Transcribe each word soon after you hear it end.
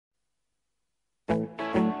Welcome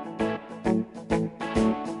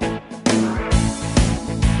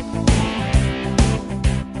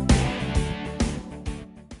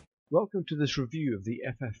to this review of the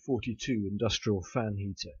FF42 industrial fan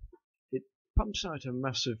heater. It pumps out a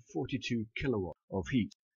massive 42 kilowatt of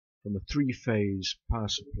heat from a three-phase power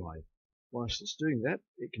supply. Whilst it's doing that,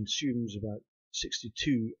 it consumes about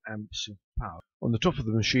 62 amps of power. On the top of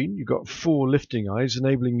the machine, you've got 4 lifting eyes,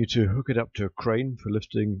 enabling you to hook it up to a crane for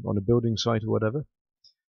lifting on a building site or whatever.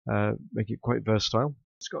 Make it quite versatile.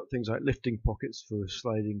 It's got things like lifting pockets for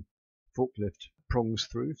sliding forklift prongs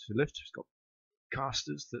through to lift. It's got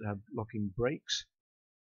casters that have locking brakes.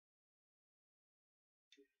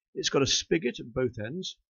 It's got a spigot at both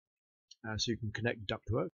ends, so you can connect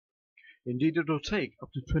ductwork. Indeed, it'll take up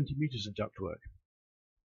to 20 meters of ductwork.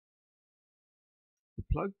 The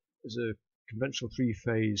plug is a conventional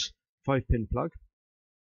 3-phase 5-pin plug.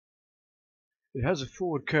 It has a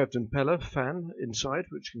forward curved impeller fan inside,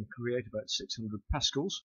 which can create about 600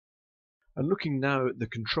 pascals. And looking now at the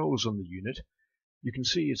controls on the unit, you can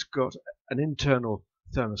see it's got an internal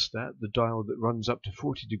thermostat, the dial that runs up to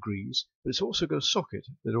 40 degrees, but it's also got a socket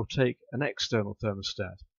that will take an external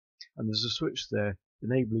thermostat. And there's a switch there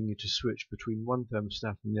enabling you to switch between one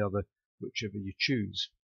thermostat and the other, whichever you choose.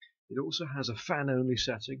 It also has a fan-only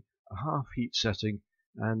setting, a half heat setting,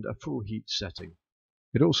 and a full heat setting.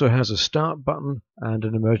 It also has a start button and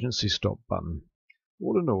an emergency stop button.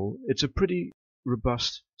 All in all, it's a pretty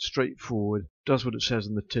robust, straightforward, does what it says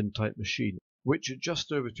in the tin type machine, which at just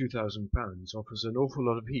over £2,000 offers an awful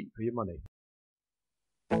lot of heat for your money.